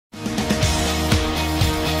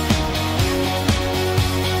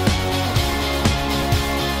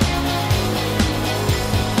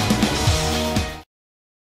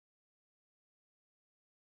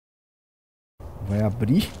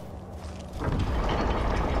abrir.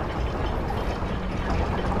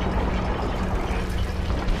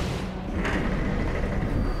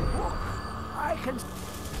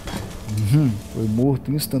 Foi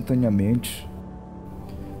morto instantaneamente.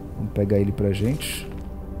 Vamos pegar ele pra gente.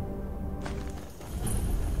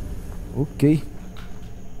 Ok.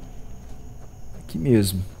 Aqui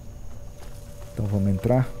mesmo. Então vamos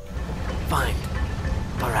entrar. Find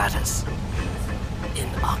apparatus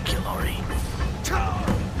inoculary.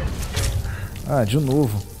 Ah, de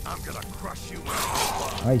novo.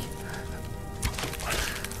 Ai.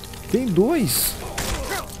 Tem dois.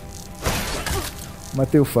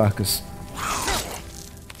 Matei o Farcas.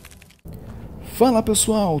 Fala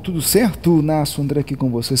pessoal, tudo certo? Nasço André aqui com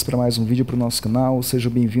vocês para mais um vídeo para o nosso canal.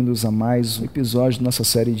 Sejam bem-vindos a mais um episódio da nossa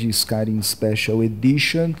série de Skyrim Special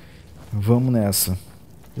Edition. Vamos nessa.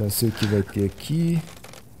 Já sei o que vai ter aqui.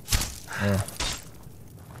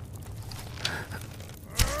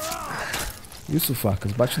 Isso,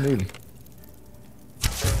 Farcas, bate nele.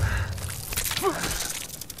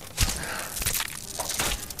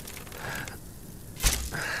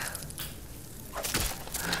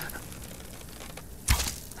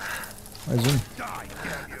 Mais um.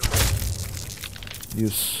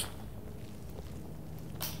 Isso.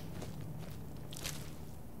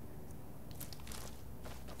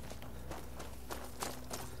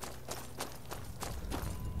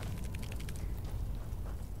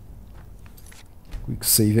 Quick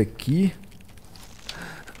save aqui.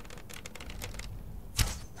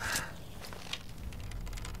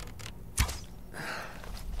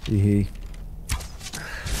 Errei.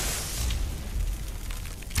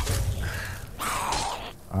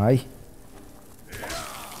 Ai.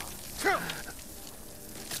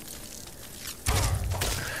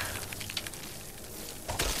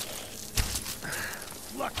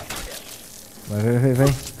 Vai.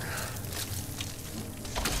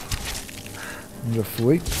 Já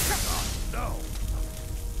foi.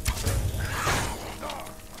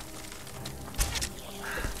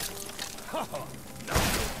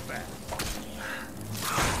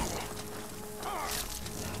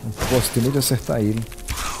 Não posso ter medo de acertar ele.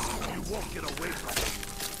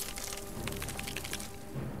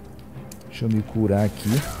 Deixa eu me curar aqui.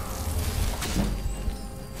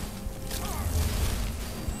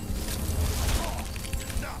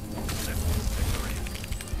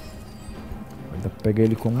 Dá pra pegar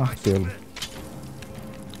ele com um martelo.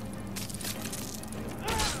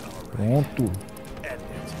 Pronto.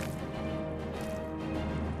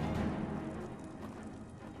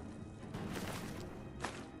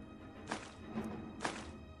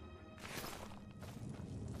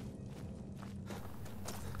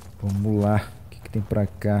 Vamos lá, o que tem pra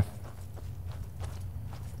cá?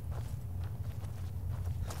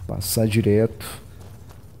 Passar direto.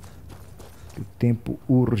 O tempo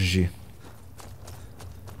urge.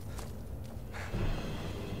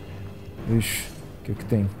 Ixi, o que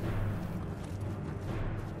tem?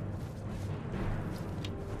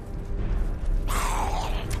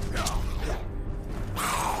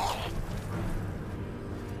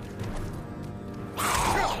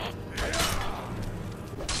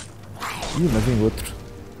 Ih, mas vem outro.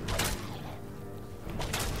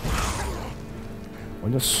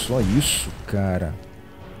 Olha só isso, cara.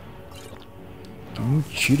 Que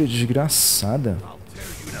mentira desgraçada.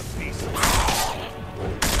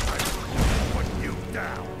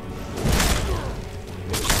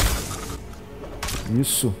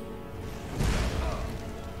 Isso. Vou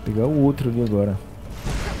pegar o outro ali agora.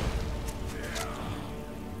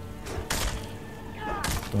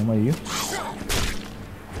 Toma aí.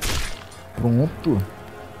 Pronto.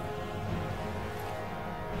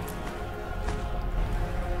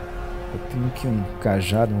 Eu tenho aqui um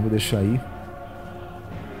cajado, não vou deixar aí.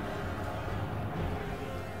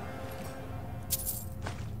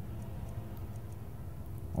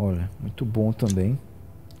 Olha, muito bom também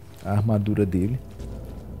a armadura dele.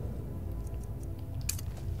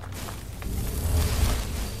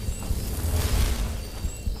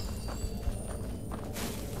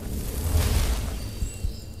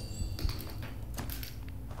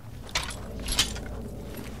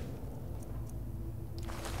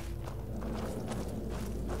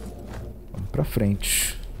 Pra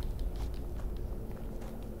frente.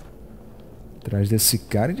 Atrás desse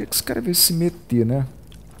cara. Onde é que esse cara veio se meter, né?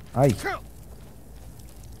 Ai.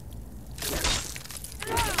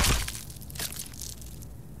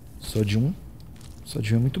 Só de um. Só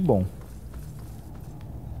de um é muito bom.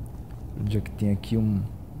 Onde é que tem aqui um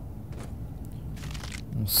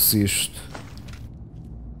cesto?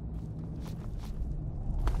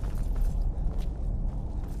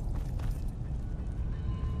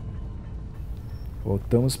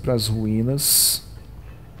 Voltamos para as ruínas.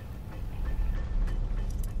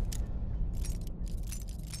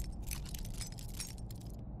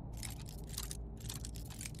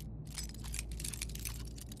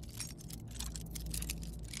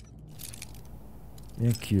 Vem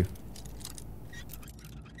aqui.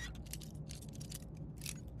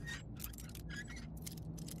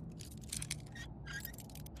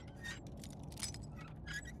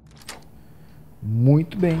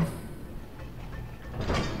 Muito bem.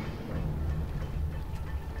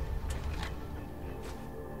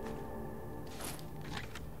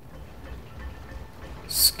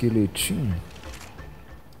 Esqueletinho.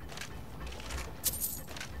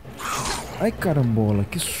 Ai, carambola,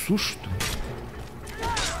 que susto.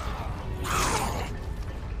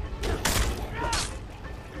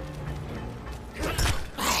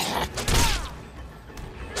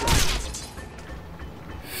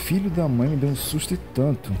 Filho da mãe, me deu um susto e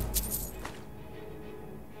tanto.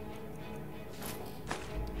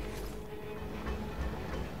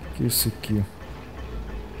 Que é isso aqui?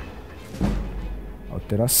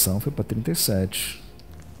 Alteração foi para 37.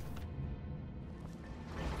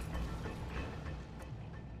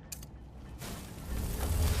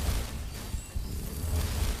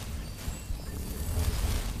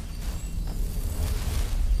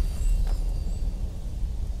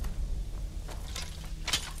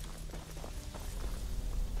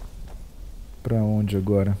 Pra onde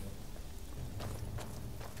agora?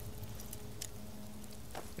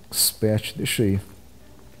 Expert, deixa aí.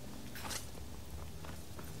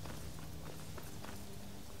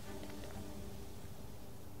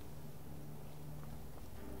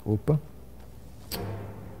 Opa.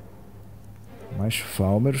 Mais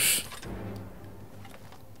Falmers.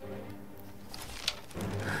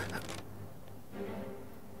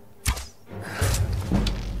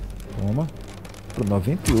 Toma. Pro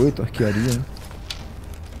 98, arquearia, né?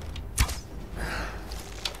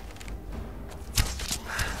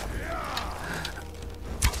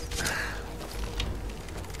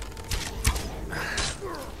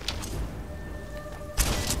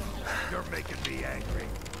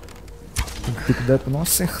 Tem que ter cuidado para não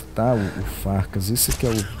acertar o Farcas. Esse que é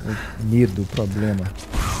o medo, o problema.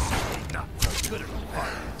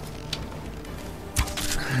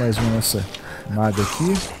 Mais uma nessa maga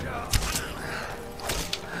aqui.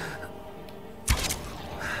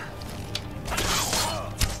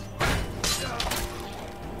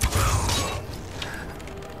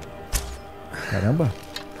 Caramba!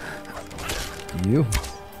 E eu?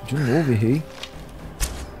 De novo errei.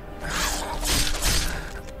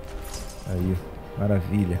 Aí,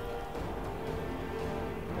 maravilha.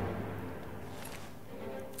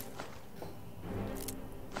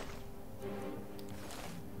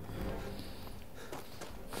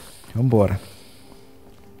 Vambora.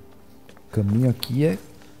 O caminho aqui é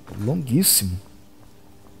longuíssimo.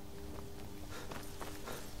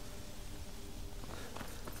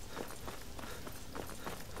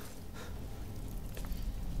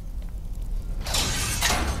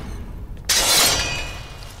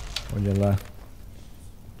 Olha lá.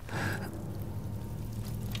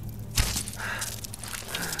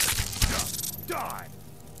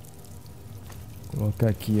 Vou colocar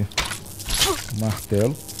aqui o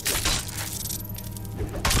martelo.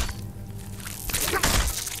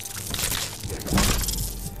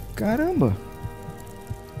 Caramba!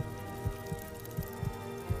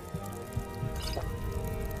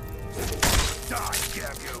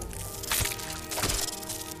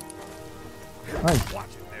 Ai!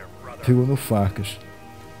 Pegou no Farcas.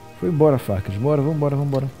 Foi embora, Farcas. Bora, vambora,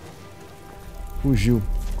 vambora. Fugiu,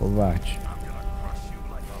 covarde.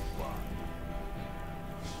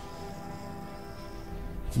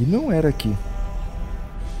 E não era aqui.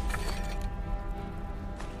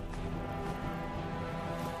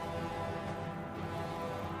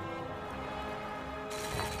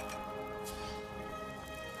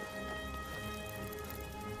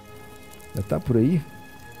 Já tá por aí?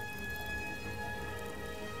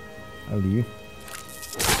 Ali.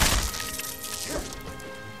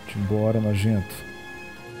 Embora, nojento.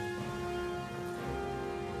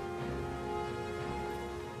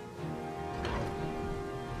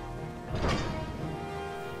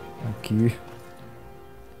 Aqui.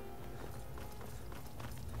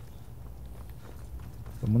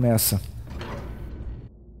 Vamos nessa.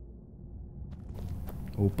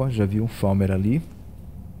 Opa, já vi um Falmer ali.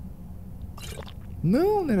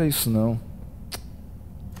 Não, não era isso não.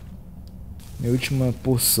 Minha última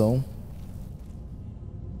porção.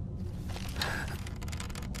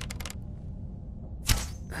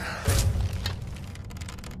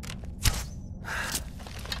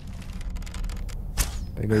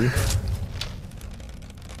 Pega aí.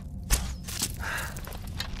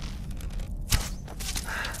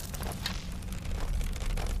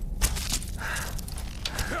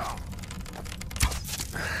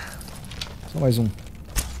 Mais um.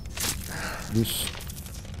 Isso.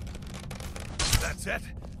 That's it?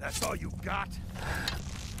 That's all you got?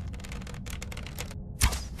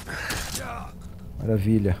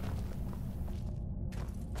 Maravilha.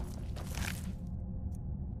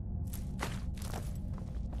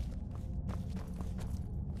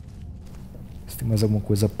 Se tem mais alguma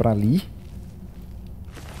coisa pra ali.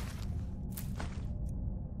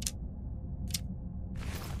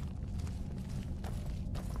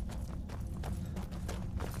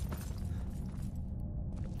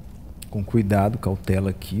 Com cuidado, cautela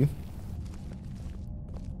aqui.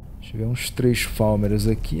 Se tiver uns 3 Falmers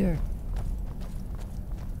aqui, é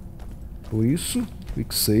por isso.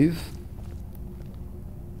 Quick save.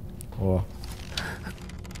 Ó.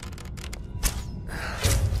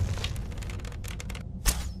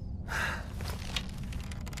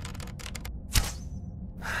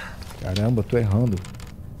 Caramba, tô errando.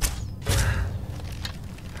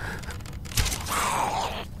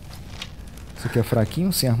 Esse aqui é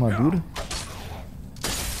fraquinho, sem armadura.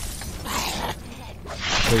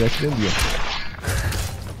 Vou pegar aquele ali, ó.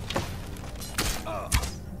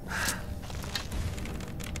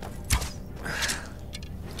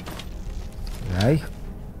 Ai.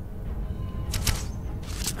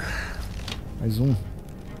 Mais um.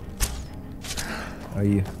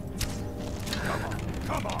 Aí.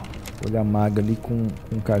 Olha a maga ali com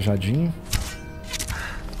um cajadinho.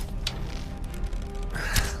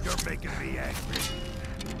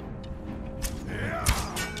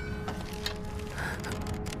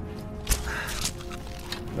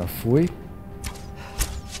 Já foi.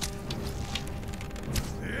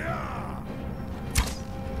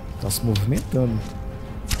 Tá se movimentando.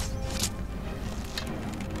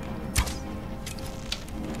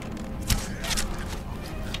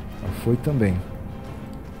 Já foi também.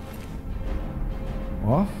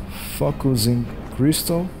 Ó, Focusing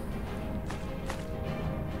Crystal.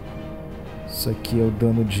 Isso aqui é o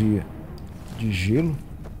dano de gelo.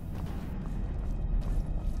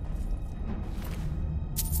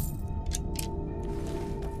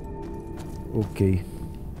 Ok,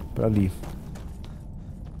 pra ali.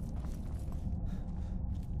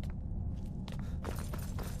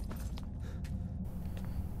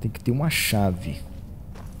 Tem que ter uma chave.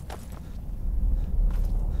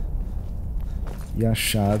 E a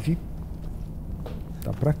chave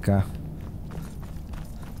tá pra cá.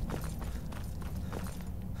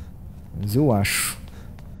 Mas eu acho.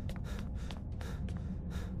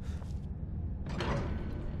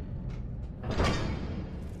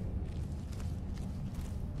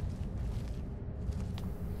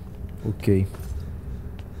 Ok.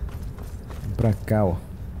 Vamos pra cá, ó.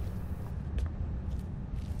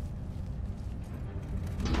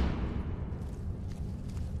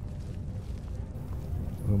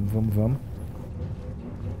 Vamos.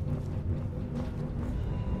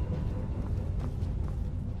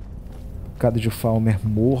 Bocado de Falmer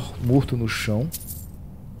morto no chão.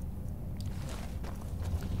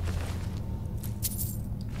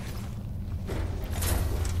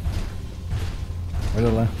 Olha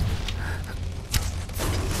lá.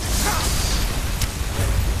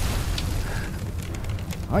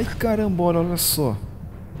 Ai, caramba, olha só.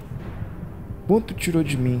 Quanto tirou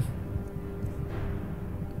de mim?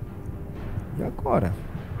 E agora?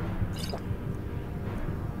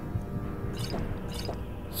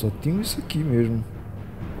 Só tenho isso aqui mesmo.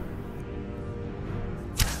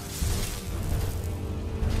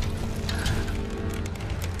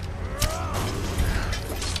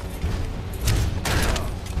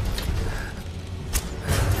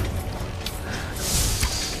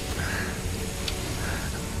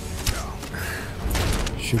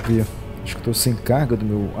 Deixa eu ver. Acho que estou sem carga do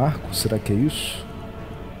meu arco. Será que é isso?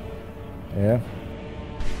 É.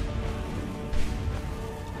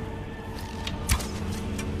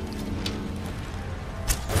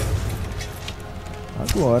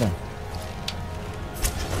 Agora.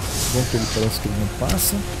 Bom que ele parece que ele não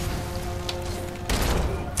passa.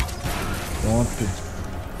 Pronto.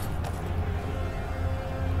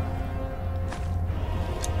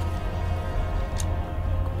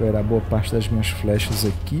 Recuperar boa parte das minhas flechas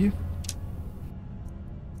aqui.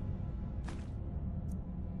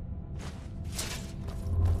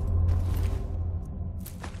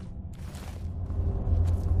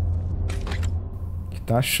 Aqui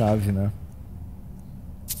tá a chave, né?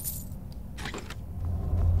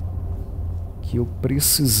 Que eu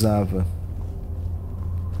precisava.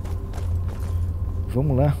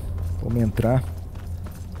 Vamos lá. Vamos entrar.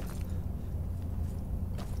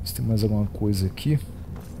 Se tem mais alguma coisa aqui.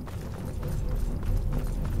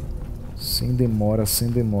 Sem demora, sem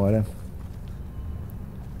demora.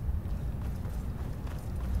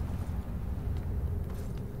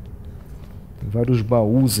 vários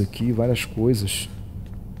baús aqui, várias coisas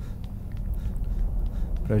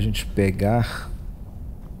pra gente pegar.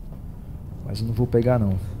 Mas eu não vou pegar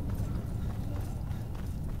não.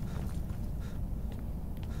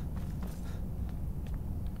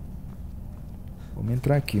 Vamos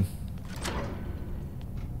entrar aqui.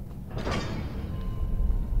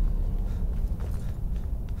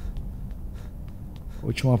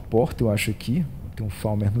 Última porta, eu acho, aqui. Tem um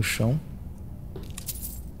Falmer no chão.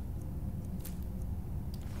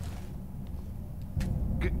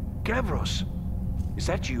 Gavros, is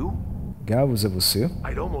that you? Gavros, é você?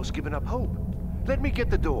 I'd almost given up hope. Let me get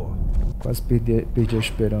the door. Quase perdi a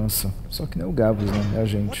esperança. Só que não é o Gavros, né? É a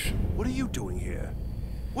gente. What are you doing here?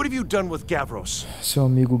 What have you done with Gavros? Seu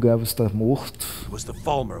amigo Gavros está morto. It was the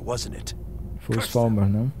Falmer, wasn't it? Foi os Falmer,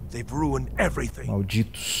 não? They've ruined everything.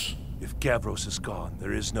 Malditos. If Gavros is gone,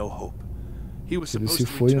 there is no hope. He was Se ele supposed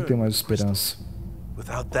se to foi, não return tem mais with the crystal. esperança.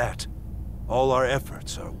 Without that, all our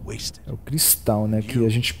efforts are wasted. É o cristal, né? Que a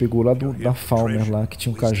gente pegou lá da Falmer, lá, que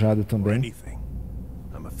tinha um cajado também.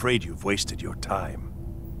 I'm afraid you've wasted your time.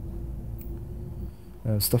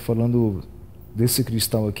 É, você está falando desse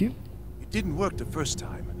cristal aqui? It didn't work the first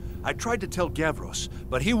time. I tried to tell Gavros,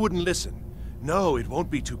 but he wouldn't listen. No, it won't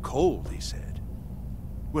be too cold, he said.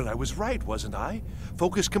 Well, I was right, wasn't I?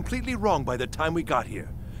 Focused completely wrong by the time we got here.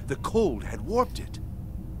 The cold had warped it.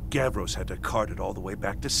 Gavros had to cart it all the way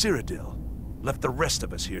back to Cyrodiil. Left the rest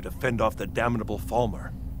of us here to fend off the damnable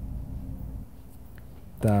Falmer.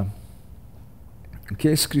 Tá. O que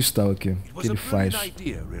é esse cristal aqui? It O was que a ele faz? brilliant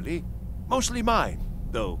idea, really. Mostly mine,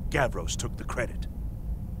 though Gavros took the credit.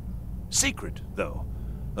 Secret, though.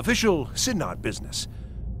 Official Synod business.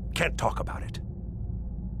 Can't talk about it.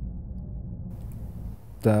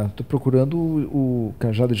 Tá, tô procurando o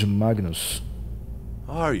cajado de Magnus.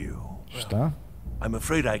 Are you? Está? I'm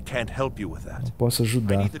afraid I can't help you with that. Não posso I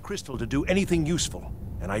ajudar. need the crystal to do anything useful,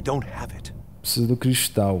 and I don't have it. Preciso do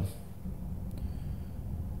cristal.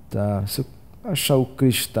 Tá, se eu achar o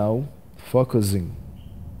cristal, focusing.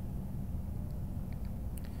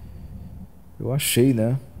 Eu achei,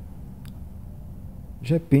 né?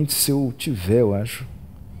 De repente, se eu tiver, eu acho.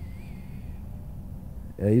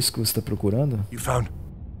 É isso que você está procurando? You found...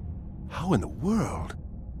 How in the world?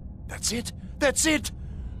 That's it? That's it!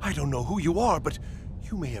 I don't know who you are, but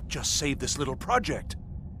you may have just saved this little project.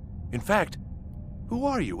 In fact, who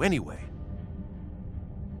are you anyway?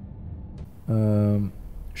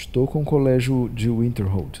 Estou com o colégio de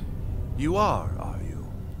Winterhold. You are you?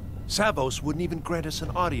 Savos wouldn't even grant us an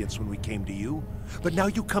audience when we came to you, but now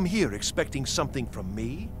you come here expecting something from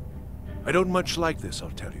me? I don't much like this,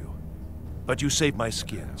 I'll tell you. But you saved my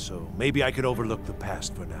skin, so maybe I can overlook the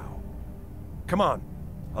past for now. Come on,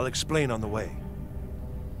 I'll explain on the way.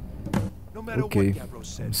 No matter what Gavros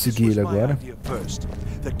said, this was my idea first.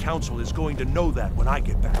 The council is going to know that when I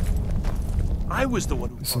get back. I was the one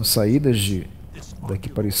who São saídas daqui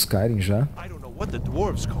para Skyrim já. I don't know what the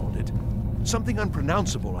dwarves called it. Something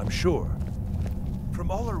unpronounceable, I'm sure. From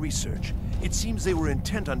all our research, it seems they were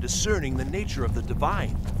intent on discerning the nature of the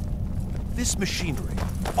divine. This machinery,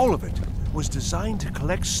 all of it, was designed to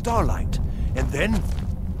collect starlight, and then,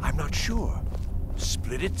 I'm not sure,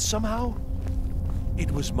 split it somehow? It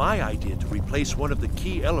was my idea to replace one of the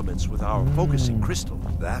key elements with our focusing crystal.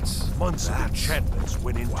 Months of enchantments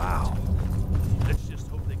went into it. Let's just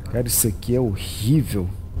hope they... Cara, isso aqui é horrível.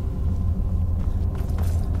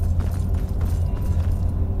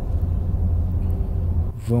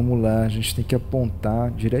 Vamos lá, a gente tem que apontar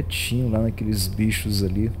direitinho lá naqueles bichos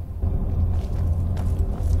ali.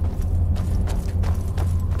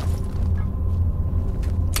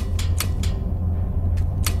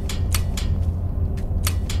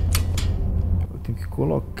 Eu tenho que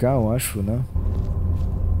colocar, eu acho, né?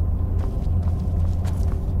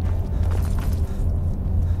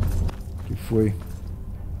 O que foi?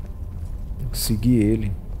 Tem que seguir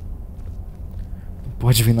ele. Não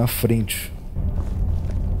pode vir na frente.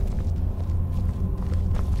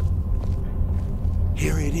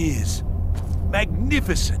 Here it is.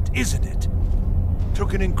 Magnificent, isn't it?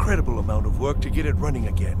 Took an incredible amount of work to get it running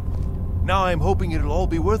again. Now I'm hoping it'll all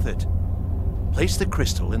be worth it. Place the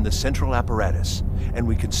crystal in the central apparatus, and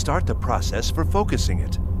we can start the process for focusing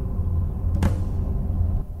it.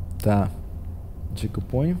 Tá. Onde é que eu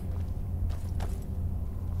ponho?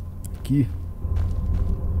 Aqui.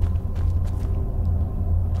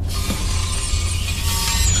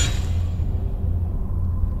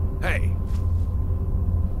 Hey.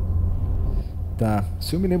 Tá.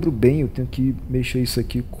 Se eu me lembro bem, eu tenho que mexer isso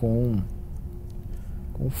aqui com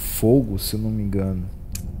fogo, se eu não me engano.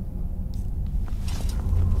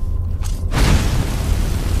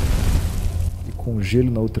 E com gelo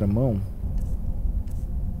na outra mão.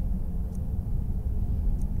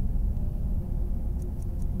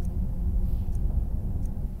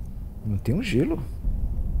 Não tem um gelo.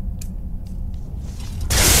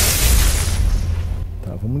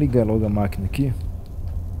 Tá, vamos ligar logo a máquina aqui.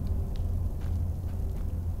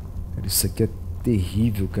 Cara, isso aqui é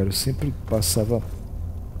terrível, cara. Eu sempre passava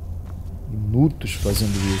minutos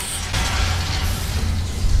fazendo isso.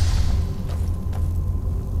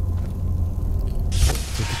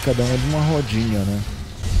 Só que cada uma de uma rodinha, né?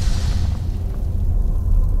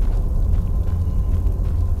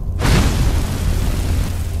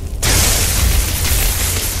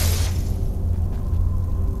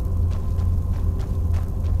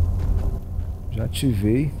 Já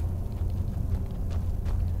ativei.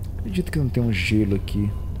 Acredito que não tem um gelo aqui.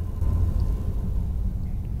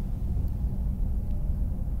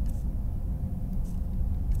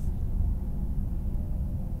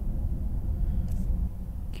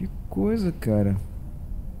 Que coisa, cara.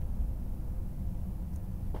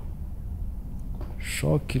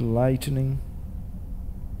 Choque, lightning.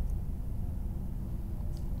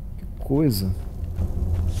 Que coisa.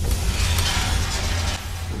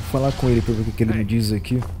 Vou falar com ele pra ver o que ele me diz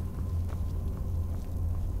aqui.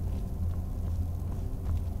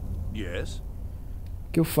 Yes?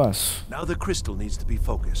 O que eu faço? Now the crystal needs to be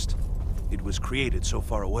focused. It was created so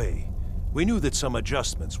far away. We knew that some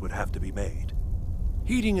adjustments would have to be made.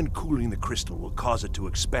 Heating and cooling the crystal will cause it to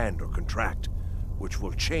expand or contract, which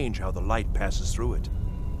will change how the light passes through it.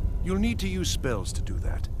 You'll need to use spells to do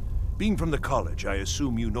that. Being from the college, I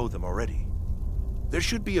assume you know them already. There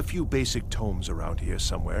should be a few basic tomes around here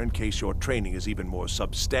somewhere in case your training is even more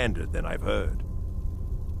substandard than I've heard.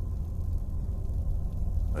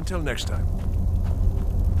 Until next time.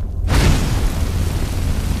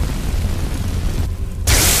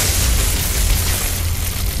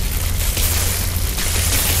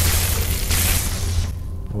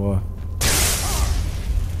 Ó.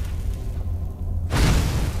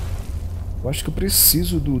 Eu acho que eu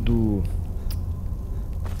preciso do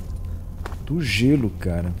gelo,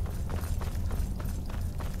 cara.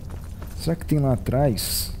 Será que tem lá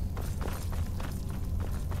atrás?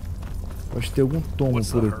 Pode ter algum tomo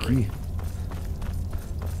por aqui.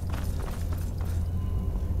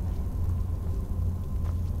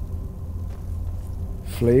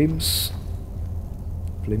 Flames.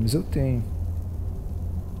 Flames eu tenho.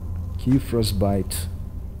 Key Frostbite.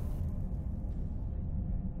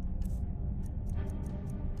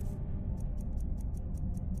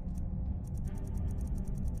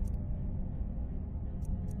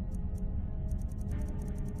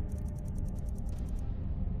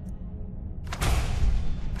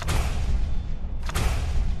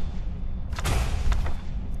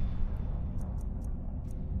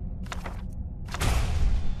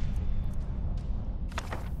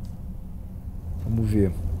 Vamos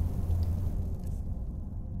ver.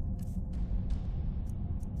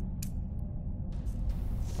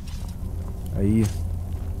 Aí.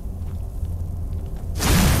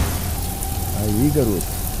 Aí, garoto.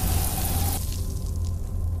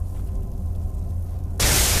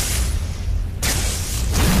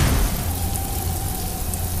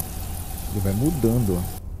 Ele vai mudando,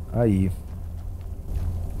 ó. Aí.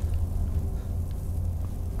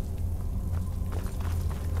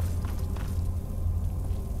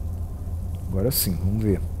 Agora sim, vamos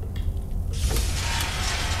ver.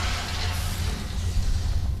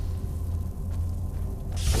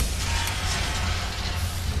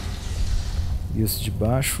 E esse de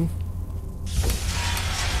baixo.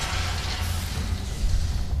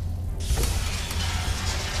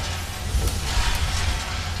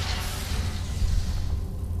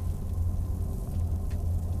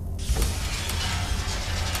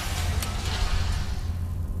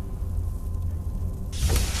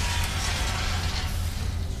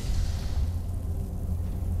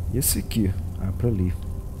 E esse aqui, pra ali.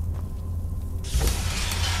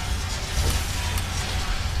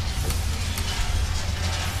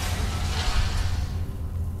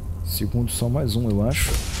 Segundo só mais um, eu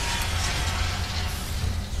acho.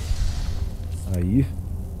 Aí.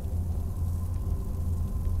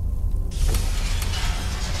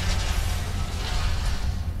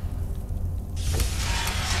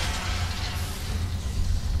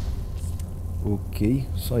 Ok,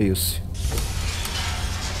 só esse.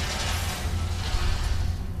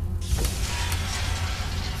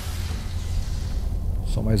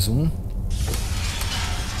 Só mais um.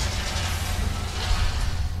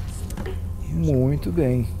 Muito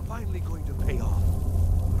bem. Finally going to pay off.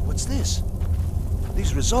 What's this?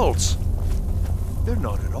 These results. They're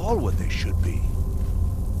not at all what they should be.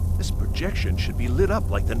 This projection should be lit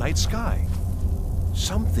up like the night sky.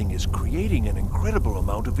 Something is creating an incredible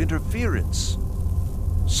amount of interference.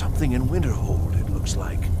 Something in Winterhold, it looks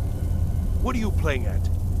like. What are you playing at?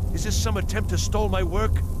 Is this some attempt to stall my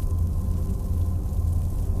work?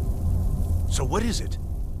 So what is it?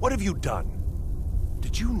 What have you done?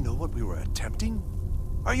 Did you know what we were attempting?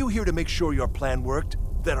 Are you here to make sure your plan worked?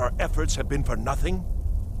 That our efforts have been for nothing?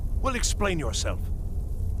 Well, explain yourself.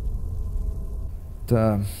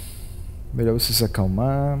 Tá. Melhor você se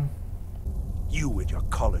acalmar. You and your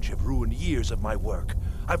college have ruined years of my work.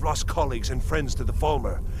 I've lost colleagues and friends to the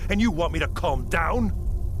Fulmer, and you want me to calm down?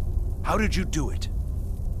 How did you do it?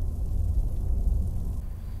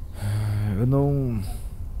 Eu não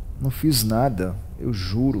fiz nada, eu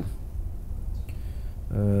juro.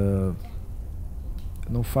 Eu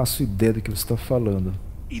não faço ideia do que você está falando.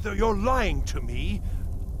 Either you're lying to me,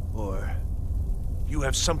 or you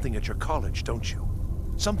have something at your college, don't you?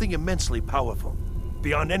 Something immensely powerful,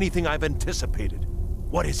 beyond anything I've anticipated.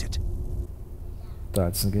 What is it? Tá,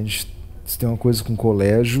 dizendo que a gente tem uma coisa com o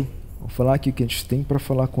colégio. Vou falar aqui o que a gente tem para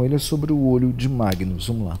falar com ele é sobre o olho de Magnus.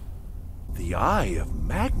 Vamos lá. The Eye of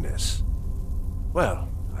Magnus? Well,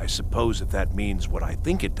 I suppose if that means what I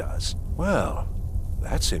think it does. Well,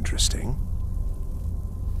 that's interesting.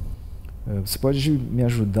 Você pode me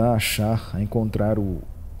ajudar a achar, a encontrar o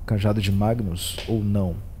cajado de Magnus ou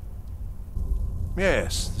não?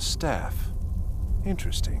 Yes, the staff.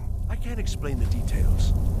 Interesting. I can't explain the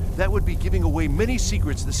details. That would be giving away many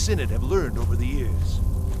secrets the Synod have learned over the years.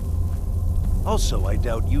 Also, I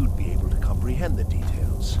doubt you'd be able to comprehend the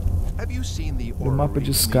details. Have you seen the mapa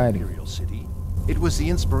de Skyrim. Imperial City? It was the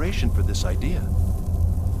inspiration for this idea.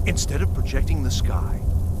 Instead of projecting the sky,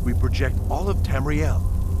 we project all of Tamriel,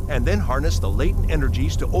 and then harness the latent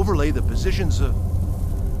energies to overlay the positions of...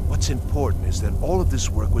 What's important is that all of this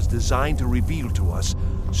work was designed to reveal to us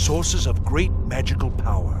sources of great magical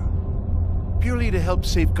power. Purely to help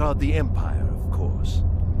safeguard the Empire, of course.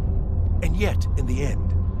 And yet, in the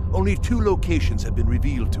end, only 2 locations have been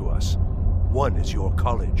revealed to us. One is your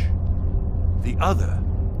college. The other,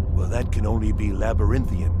 well, that can only be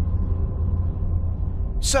Labyrinthian.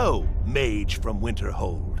 So, mage from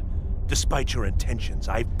Winterhold, despite your intentions,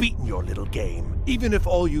 I've beaten your little game. Even if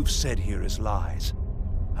all you've said here is lies,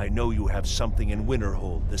 I know you have something in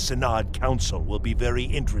Winterhold the Synod Council will be very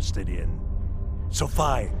interested in. So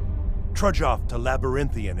fine, trudge off to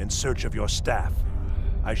Labyrinthian in search of your staff.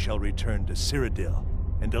 I shall return to Cyrodiil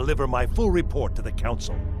and deliver my full report to the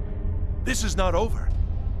Council. This is not over,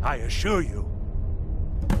 I assure you.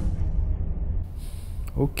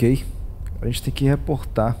 Ok, a gente tem que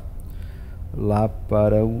reportar lá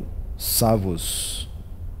para o Savos.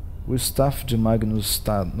 O staff de Magnus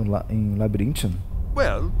está em Labyrinthian?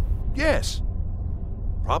 Well, yes.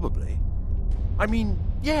 Probably. I mean,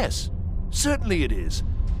 yes. Certainly it is.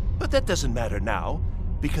 But that doesn't matter now,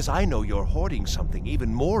 because I know you're hoarding something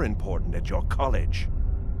even more important at your college.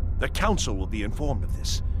 The Council will be informed of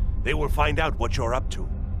this. They will find out what you're up to.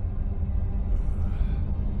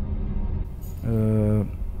 Eu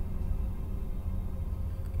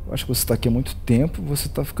acho que você está aqui há muito tempo, você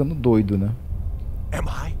está ficando doido, né? Am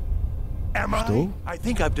I? Am Estou? I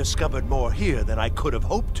think I've discovered more here than I could have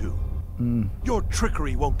hoped to. Your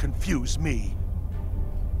trickery won't confuse me.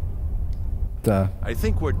 Tá. I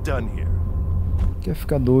think we're done here. Quer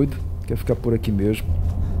ficar doido, quer ficar por aqui mesmo.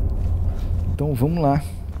 Então vamos lá.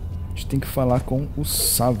 A gente tem que falar com os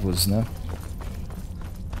Savos, né?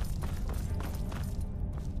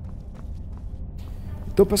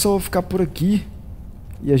 Então, pessoal, eu vou ficar por aqui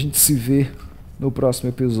e a gente se vê no próximo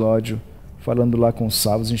episódio falando lá com os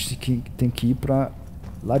Savos. A gente tem que ir para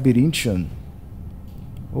Labyrinthian.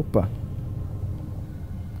 Opa.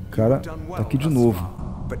 O cara tá aqui de novo.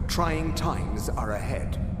 But trying times are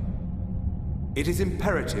ahead. It is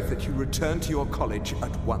imperative that you return to your college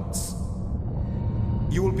at once.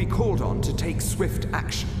 You will be called on to take swift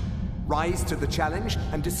action, rise to the challenge,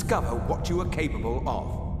 and discover what you are capable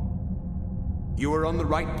of. You are on the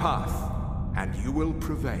right path, and you will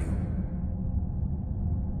prevail.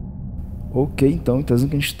 Ok, então tá dizendo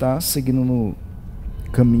que a gente está seguindo no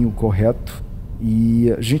caminho correto.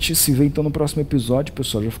 E a gente se vê então no próximo episódio,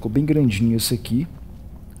 pessoal. Já ficou bem grandinho esse aqui.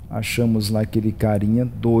 Achamos lá aquele carinha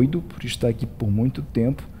doido por estar aqui por muito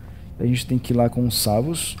tempo. A gente tem que ir lá com os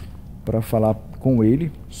Savos para falar com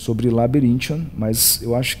ele sobre Labyrinthian, mas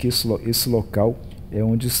eu acho que esse local é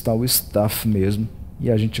onde está o staff mesmo. E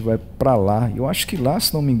a gente vai para lá. Eu acho que lá,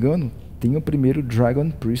 se não me engano, tem o primeiro Dragon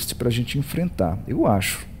Priest para a gente enfrentar. Eu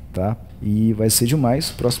acho, tá? E vai ser demais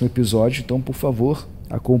o próximo episódio. Então, por favor,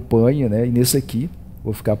 acompanha, né? E nesse aqui,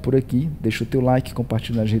 vou ficar por aqui. Deixa o teu like,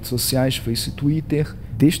 compartilha nas redes sociais, Face e Twitter.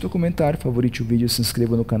 Deixa o teu comentário, favorite o vídeo, se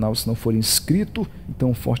inscreva no canal se não for inscrito. Então,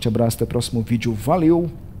 um forte abraço, até o próximo vídeo. Valeu,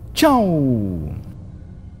 tchau!